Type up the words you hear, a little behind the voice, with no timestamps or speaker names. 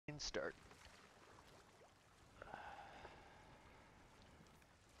start.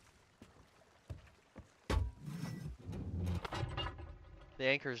 The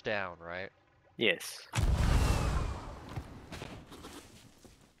anchor's down, right? Yes.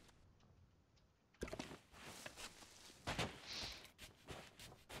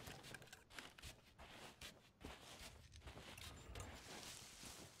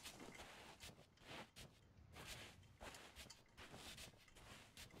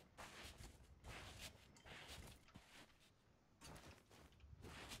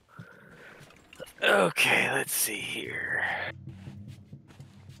 Okay, let's see here.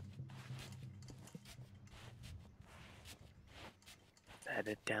 Set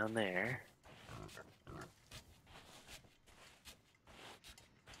it down there.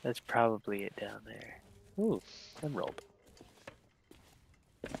 That's probably it down there. Ooh, emerald.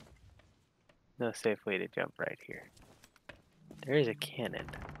 No safe way to jump right here. There is a cannon.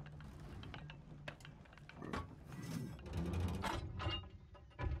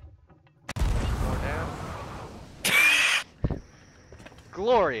 Going down.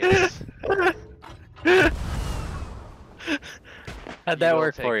 Glorious. How'd You that will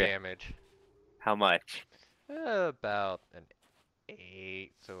work take for you? damage. How much? About an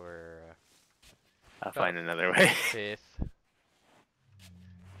eighth or I'll about find another way. fifth.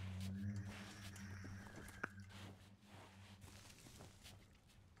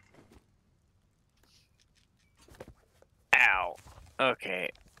 Ow. Okay.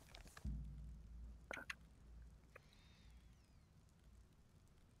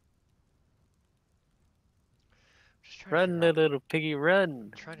 Just trying to Run, figure out, little piggy,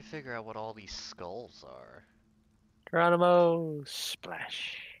 run. trying to figure out what all these skulls are. Geronimo,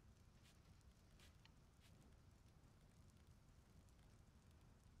 splash.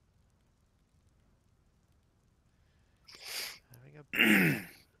 Having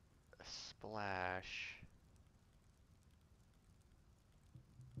a splash.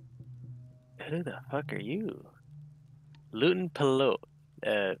 Who the fuck are you? Luton Penelope?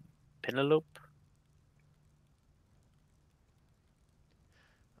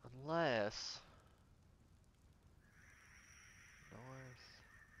 Unless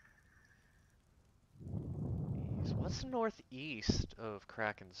northeast. What's northeast of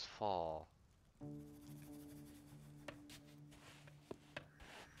Kraken's Fall?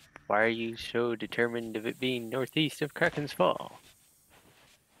 Why are you so determined of it being northeast of Kraken's Fall?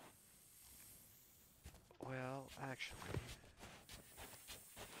 Well, actually,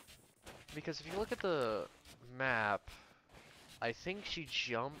 because if you look at the map, I think she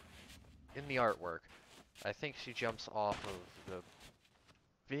jumped in the artwork. I think she jumps off of the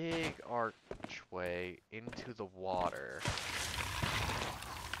big archway into the water.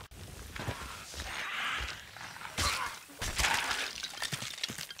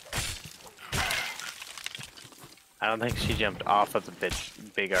 I don't think she jumped off of the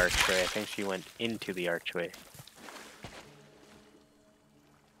big archway. I think she went into the archway.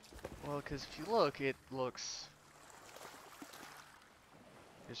 Well, because if you look, it looks...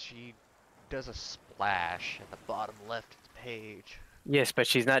 Because she does a splash at the bottom left of the page. Yes, but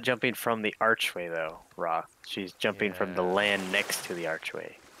she's not jumping from the archway, though, Roth. She's jumping from the Yeah. land next to the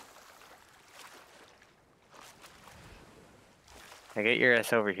archway. Now get your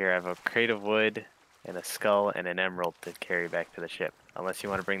ass over here. I have a crate of wood and a skull and an emerald to carry back to the ship. Unless you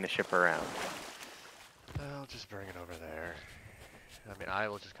want to bring the ship around. I'll just bring it over there. I mean, I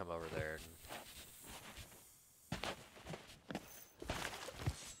will just come over there.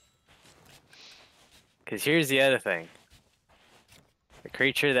 Because here's the other thing. The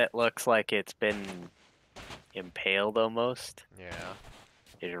creature that looks like it's been impaled almost Yeah.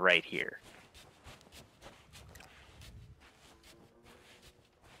 is right here.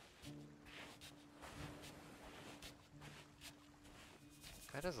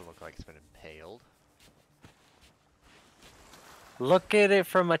 That doesn't look like it's been impaled. Look at it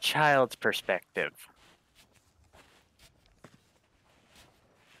from a child's perspective.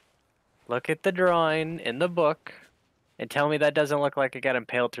 Look at the drawing in the book and tell me that doesn't look like it got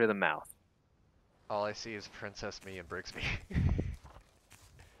impaled through the mouth. All I see is Princess Me and Brixby.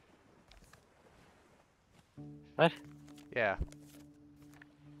 What? Yeah.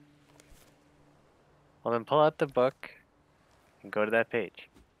 Well, then pull out the book and go to that page.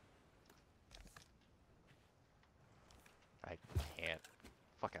 I can't.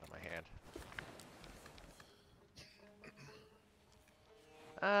 Fuck out of my hand.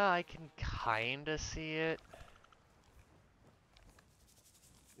 I can kinda see it.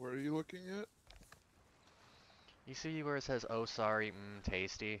 Where are you looking at? You see where it says, "Oh, sorry,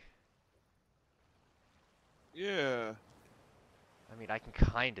 tasty"? Yeah. I mean, I can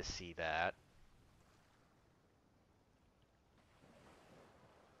kind of see that.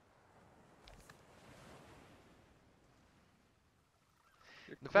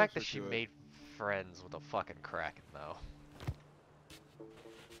 Get The fact that closer she to it. made friends with a fucking kraken, though.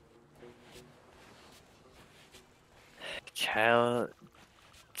 Child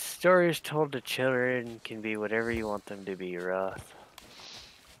stories told to children can be whatever you want them to be, Roth.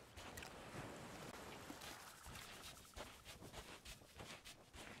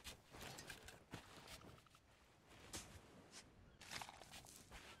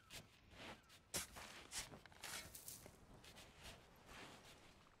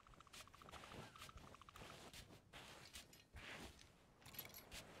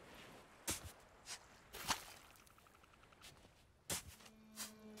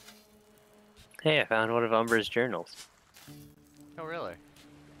 Hey, I found one of Umber's journals. Oh, really?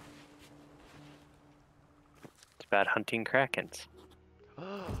 It's about hunting krakens.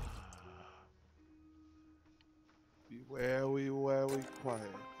 Be wary, quiet.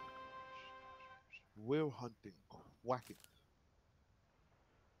 Will hunting, quacking.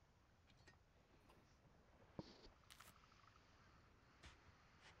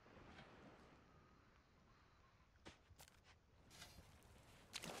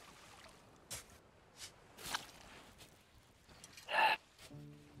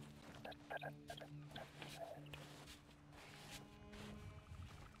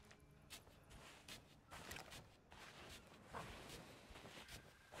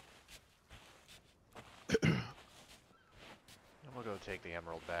 I'm gonna go take the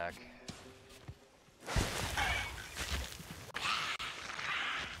emerald back.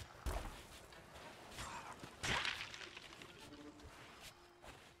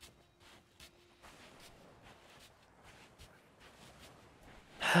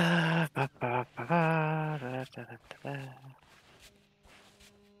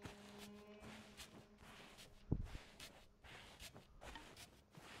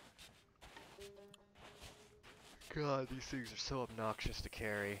 God, these things are so obnoxious to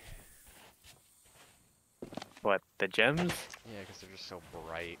carry. What, the gems? Yeah, because they're just so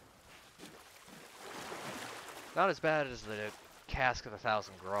bright. Not as bad as the cask of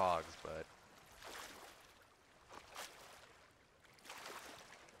 1,000 grogs, but...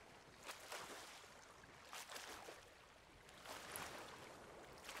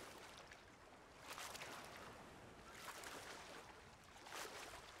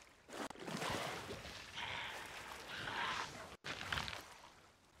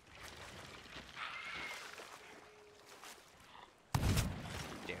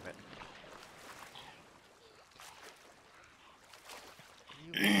 Damn it.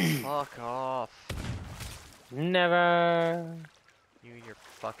 You fuck off. Never. You and your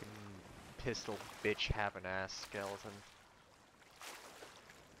fucking pistol bitch having ass skeleton.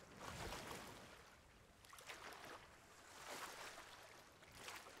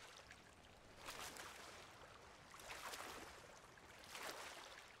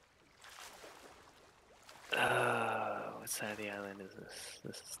 What side of the island is this?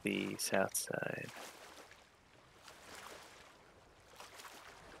 This is the south side.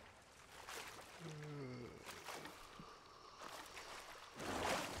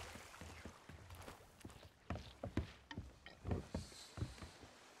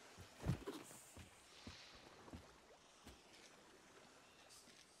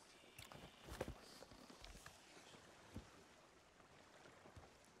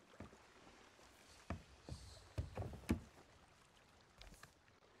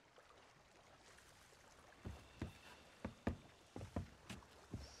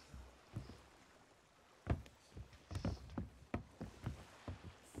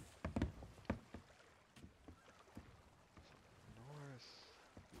 North.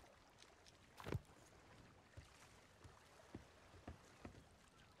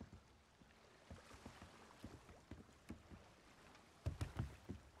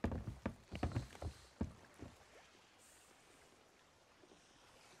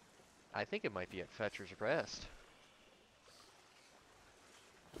 I think it might be at Fetcher's Rest.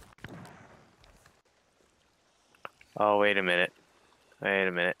 Oh, wait a minute. Wait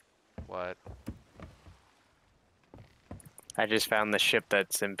a minute. What? I just found the ship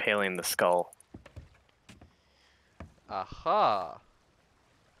that's impaling the skull. Aha!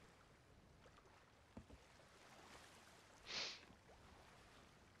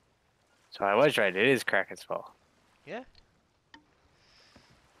 So I was right, it is Kraken's Fall. Yeah?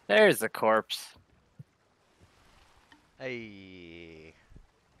 There's the corpse. Hey.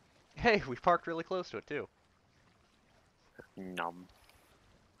 Hey, we parked really close to it too. Nom.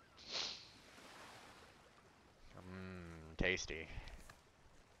 Mmm, tasty.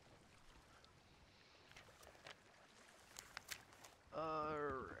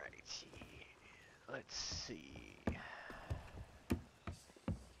 see.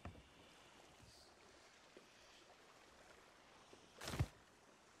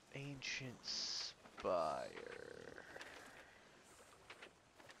 Ancient Spire.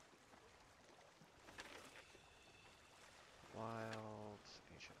 Wilds,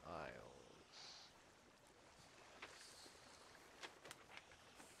 Ancient Isles.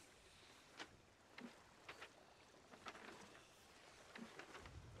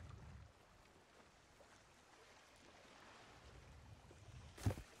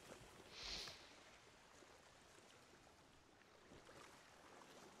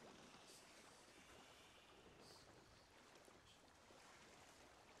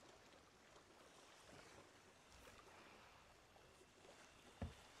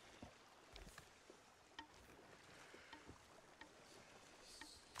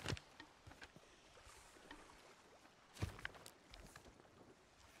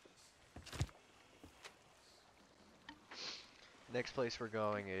 Next place we're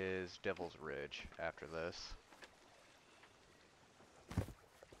going is Devil's Ridge after this.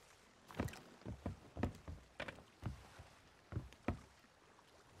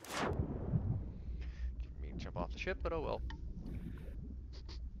 Didn't mean to jump off the ship, but oh well.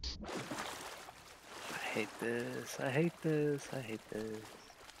 I hate this. I hate this. I hate this.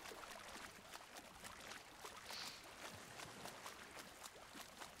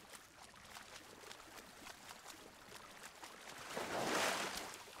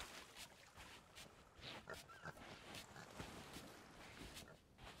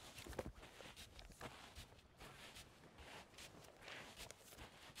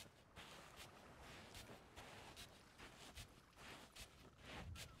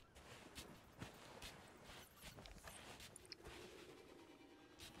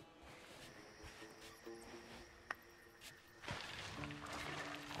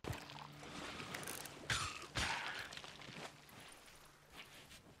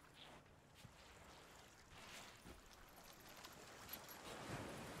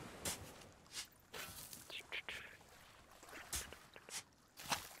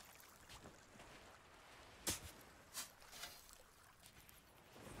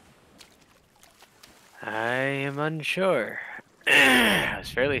 I am unsure. I was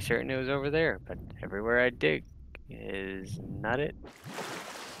fairly certain it was over there, but everywhere I dig is not it.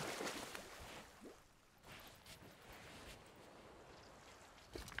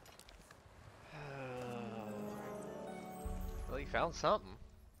 Well, you found something.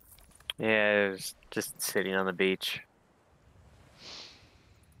 Yeah, it was just sitting on the beach.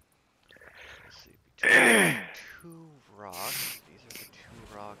 Let's see. Between two rocks. These are the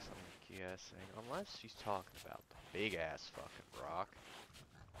two rocks I'm guessing. Unless she's talking about the big ass fucking rock.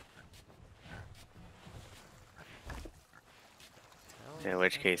 In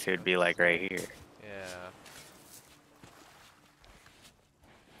which case it would be like right here. Yeah.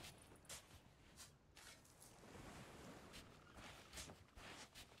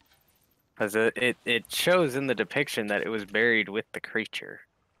 Because it shows in the depiction that it was buried with the creature.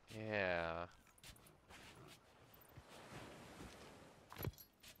 Yeah.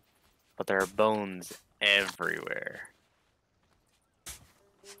 But there are bones everywhere.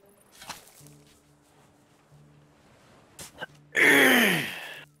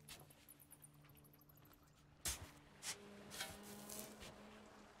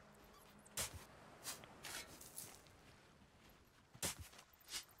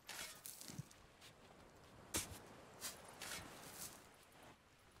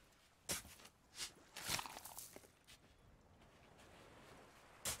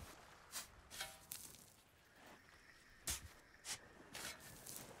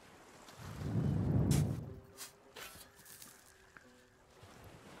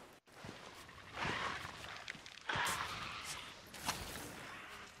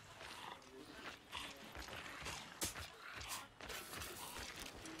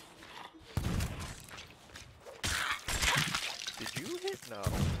 Did you hit? No.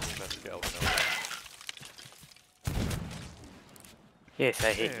 That's skeleton over Yes,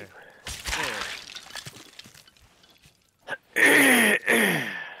 I hit there. you. Yeah.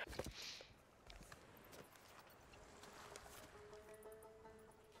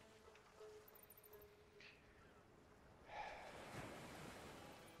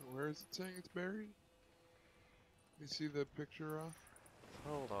 Where is it saying it's buried? You see the picture off?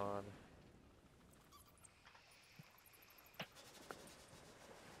 Hold on.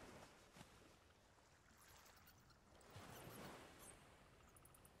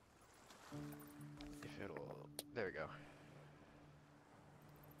 If it'll... There we go.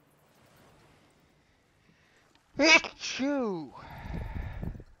 Achoo!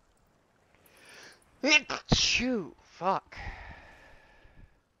 Shoot, fuck.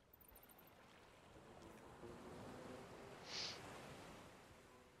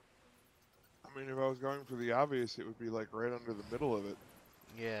 I mean, if I was going for the obvious, it would be like right under the middle of it.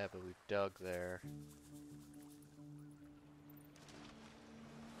 Yeah, but we dug there.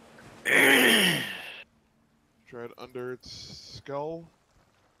 Try it under its skull.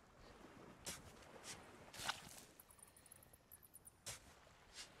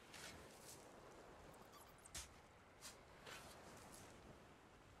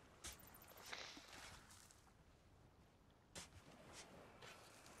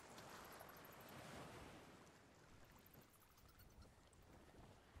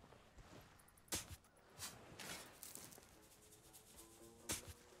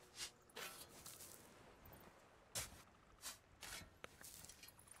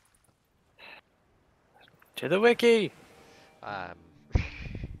 To the wiki! I'm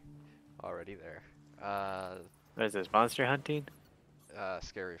already there. What is this, monster hunting?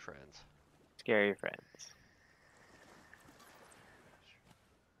 Scary friends. Scary friends.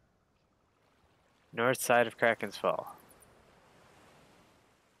 North side of Kraken's Fall.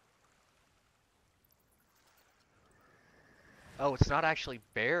 Oh, it's not actually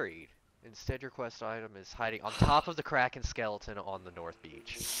buried. Instead, your quest item is hiding on top of the Kraken skeleton on the North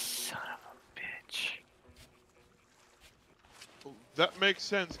Beach. Son of a bitch. Well, that makes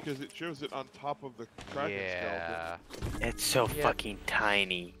sense because it shows it on top of the Kraken Yeah. It's so Yep. fucking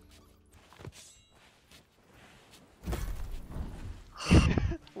tiny.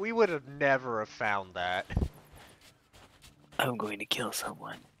 We would have never have found that. I'm going to kill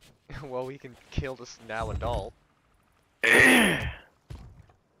someone. Well, we can kill this now adult. You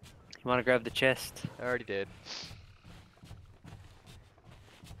want to grab the chest? I already did.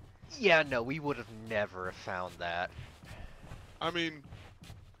 Yeah, no, we would have never have found that. I mean,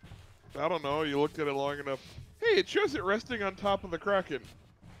 I don't know. You looked at it long enough. Hey, it shows it resting on top of the Kraken.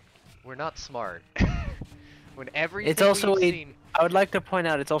 We're not smart. When everything It's also we've a- seen, I would like to point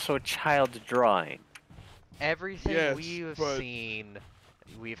out it's also a child's drawing. everything Yes, we've but- seen,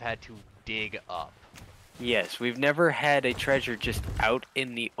 we've had to dig up. Yes, we've never had a treasure just out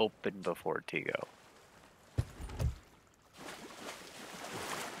in the open before, Tigo.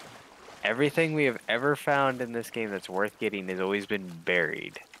 Everything we have ever found in this game that's worth getting has always been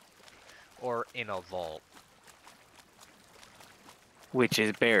buried, Or in a vault. which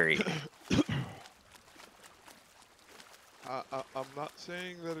is buried. I'm not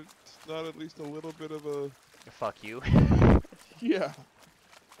saying that it's not at least a little bit of a... Fuck you. Yeah.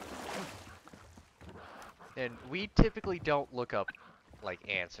 And we typically don't look up, like,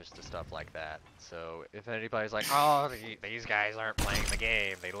 answers to stuff like that. So, if anybody's like, oh, these guys aren't playing the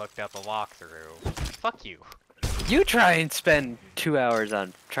game, they looked up a walkthrough. Fuck you. You try and spend 2 hours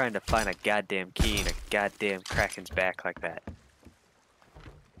on trying to find a goddamn key in a goddamn Kraken's back like that.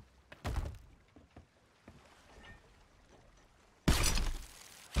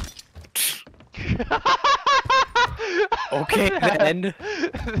 Okay, then.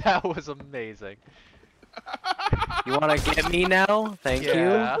 That was amazing. You want to get me now? Thank you.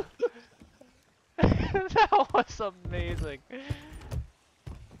 Yeah. That was amazing.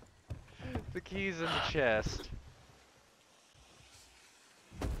 The key's in the chest.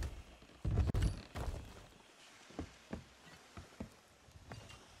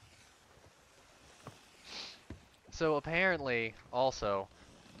 So apparently, also,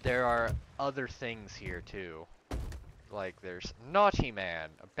 there are other things here too. Like there's Naughty Man,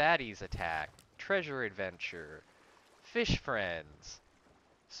 a Baddies Attack, Treasure Adventure, Fish Friends,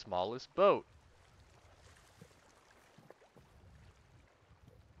 Smallest Boat.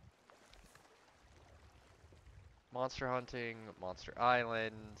 Monster Hunting, Monster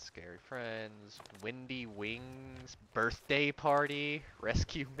Island, Scary Friends, Windy Wings, Birthday Party,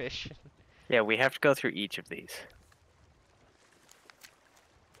 Rescue Mission. Yeah, we have to go through each of these.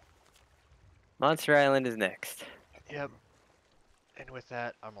 Monster Island is next. Yep. And with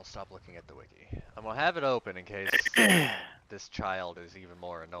that, I'm gonna stop looking at the wiki. I'm gonna have it open in case this child is even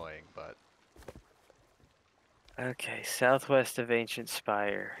more annoying, but Okay, southwest of Ancient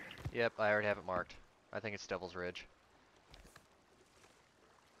Spire. yep, I already have it marked. I think it's Devil's Ridge.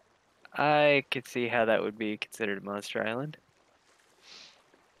 I could see how that would be considered Monster Island.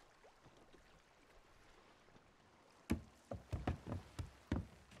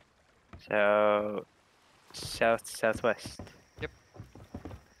 So, southwest. Yep.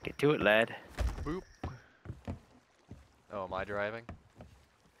 Get to it, lad. Boop. Oh, am I driving?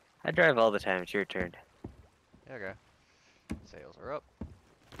 I drive all the time. It's your turn. Okay. Sails are up.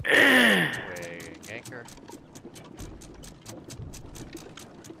 Weighing anchor.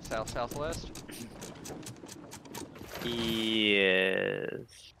 Southwest.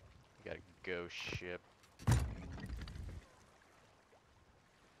 Yes. You got a ghost ship.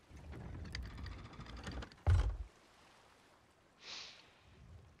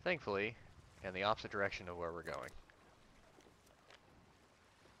 Thankfully, in the opposite direction of where we're going.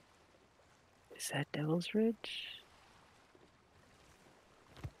 Is that Devil's Ridge?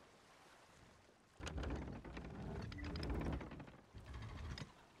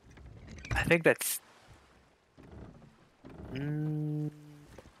 I think that's...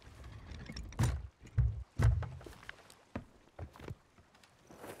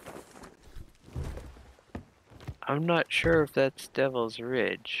 I'm not sure if that's Devil's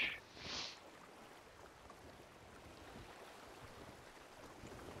Ridge.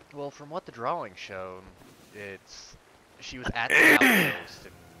 Well, from what the drawing showed, it's she was at the outpost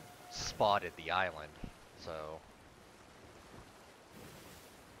and spotted the island. So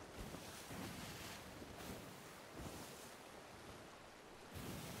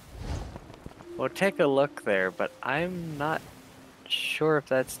We'll take a look there, but I'm not sure if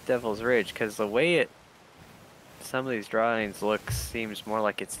that's Devil's Ridge, because the way some of these drawings look seems more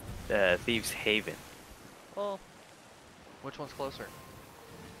like it's Thieves Haven. well, which one's closer?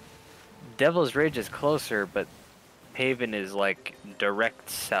 Devil's Ridge is closer, but Haven is like direct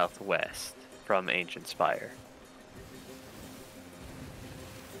southwest from Ancient Spire.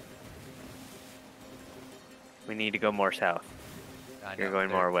 We need to go more south. I You're know, going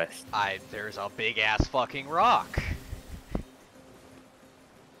more west. There's a big ass fucking rock.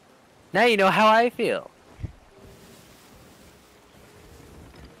 Now you know how I feel.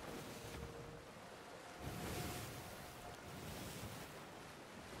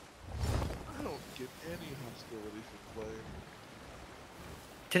 I don't get any hostility from playing.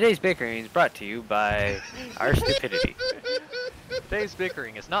 Today's bickering is brought to you by our stupidity. Today's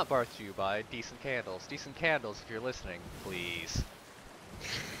bickering is not brought to you by Decent Candles. Decent Candles, if you're listening, please.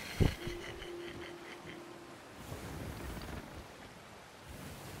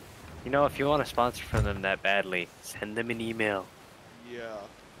 You know, if you want a sponsor from them that badly, send them an email. Yeah.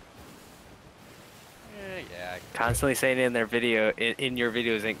 Yeah. Constantly saying it in their video, in your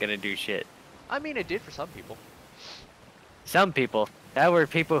videos ain't gonna do shit. I mean, it did for some people. Some people, that were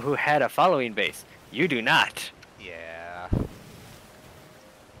people who had a following base. You do not. Yeah.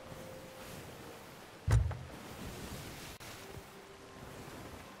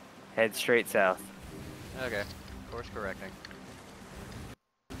 Head straight south. Okay. Course correcting.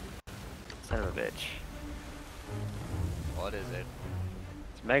 Son of a bitch. What is it?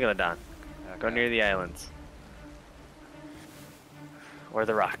 It's Megalodon. Go Okay. near the islands. Or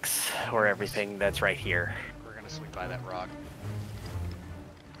the rocks. Or everything that's right here. We're gonna swing by that rock.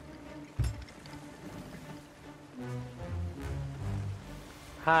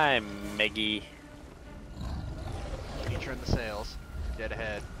 Hi, Meggie. You turn the sails. Dead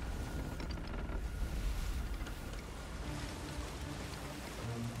ahead.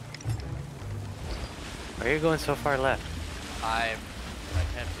 Why are you going so far left? I'm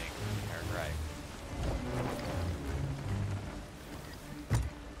attempting to turn right.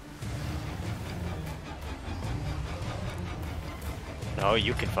 No,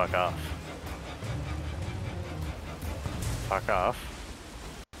 you can fuck off. Fuck off.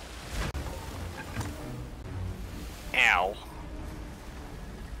 Ow.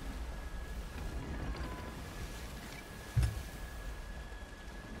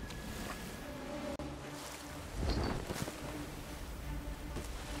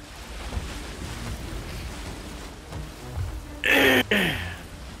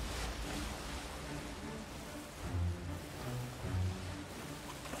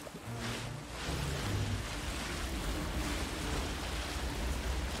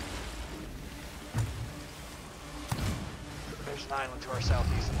 There's an island to our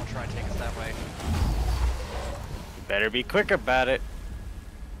southeast, and we'll try and take us that way. You better be quick about it.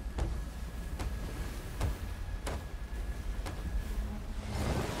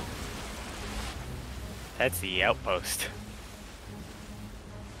 That's the outpost.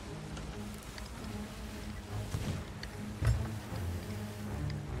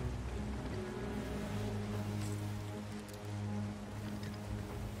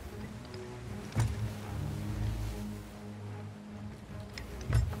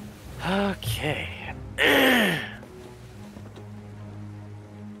 Okay.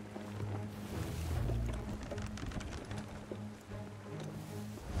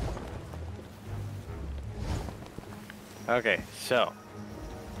 Okay, so.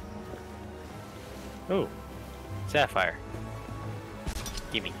 Ooh. Sapphire.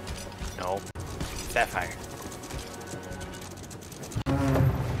 Gimme. No. Sapphire.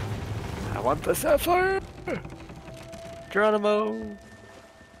 I want the sapphire! Geronimo!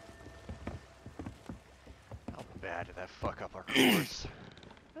 How bad did that fuck up our course?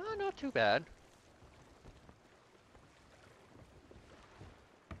 Not too bad.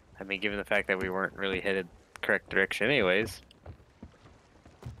 I mean, given the fact that we weren't really headed correct direction anyways.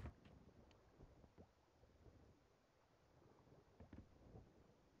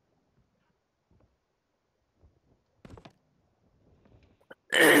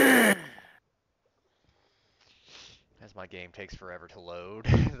 As my game takes forever to load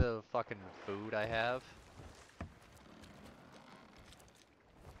the fucking food I have.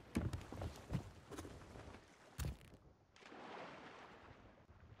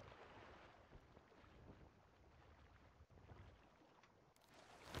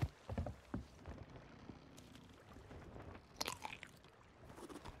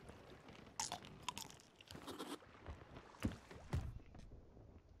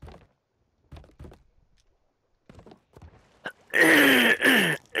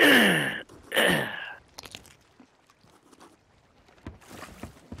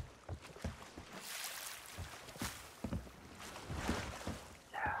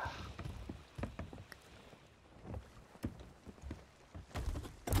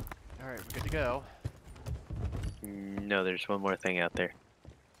 Alright, we're good to go. No, there's one more thing out there.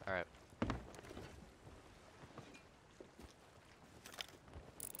 Alright.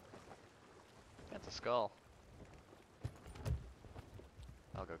 That's a skull.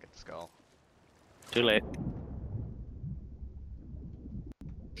 I'll go get the skull. Too late.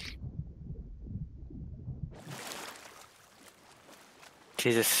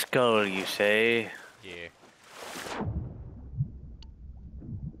 Tis a skull, you say? Yeah.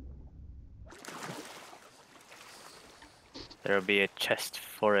 There'll be a chest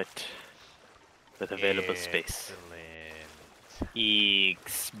for it with available space. Excellent.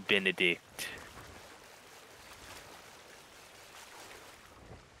 Eggs Benedict.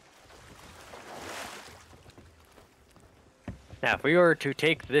 Now, if we were to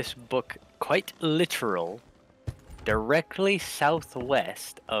take this book quite literal, directly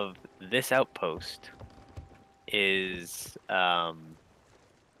southwest of this outpost is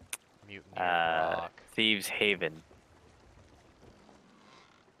Mutiny Rock. Thieves Haven.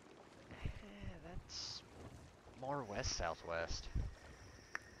 That's more west-southwest.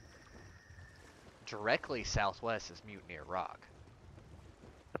 Directly southwest is Mutineer Rock.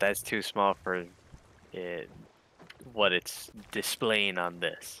 But that's too small for it, what it's displaying on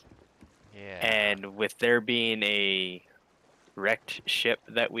this. Yeah. And with there being a wrecked ship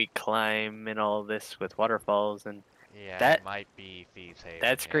that we climb and all this with waterfalls, and yeah, that- it might be Thieves Haven.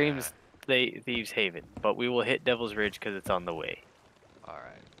 that screams Thieves Haven. But we will hit Devil's Ridge because it's on the way.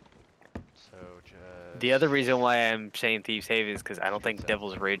 Alright. So just... The other reason why I'm saying Thieves Haven is because I don't think So-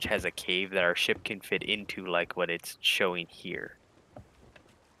 Devil's Ridge has a cave that our ship can fit into like what it's showing here.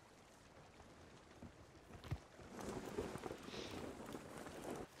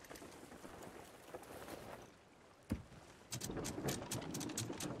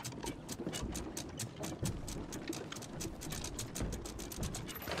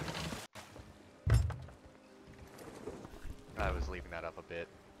 I was leaving that up a bit.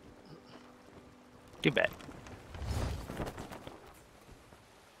 Too bad.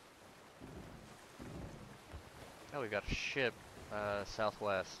 Oh, we got a ship,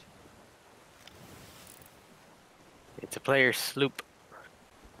 southwest. It's a player sloop.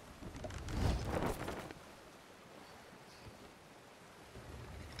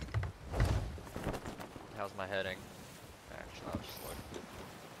 How's my heading? Actually, I'll just look.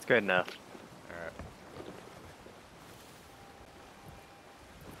 It's good enough. Alright.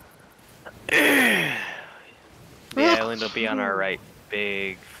 The island will be on our right.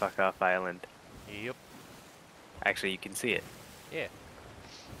 Big fuck off island. Yep. Actually, you can see it. Yeah.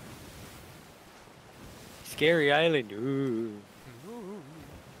 Scary island. Ooh.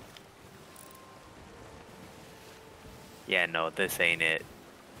 Yeah, no, this ain't it.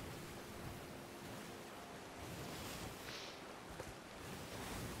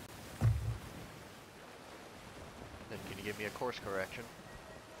 Then can you give me a course correction?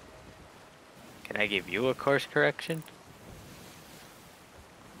 Can I give you a course correction?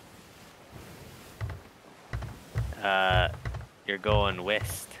 You're going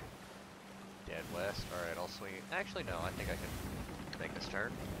west. Dead west. Alright, I'll swing it. Actually, no, I think I can make this turn.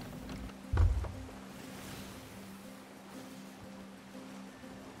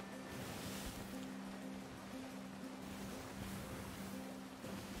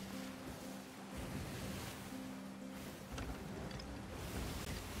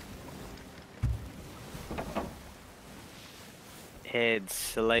 Head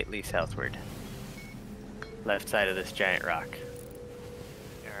slightly southward. left side of this giant rock.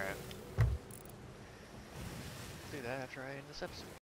 Alright. Do that after I end this episode.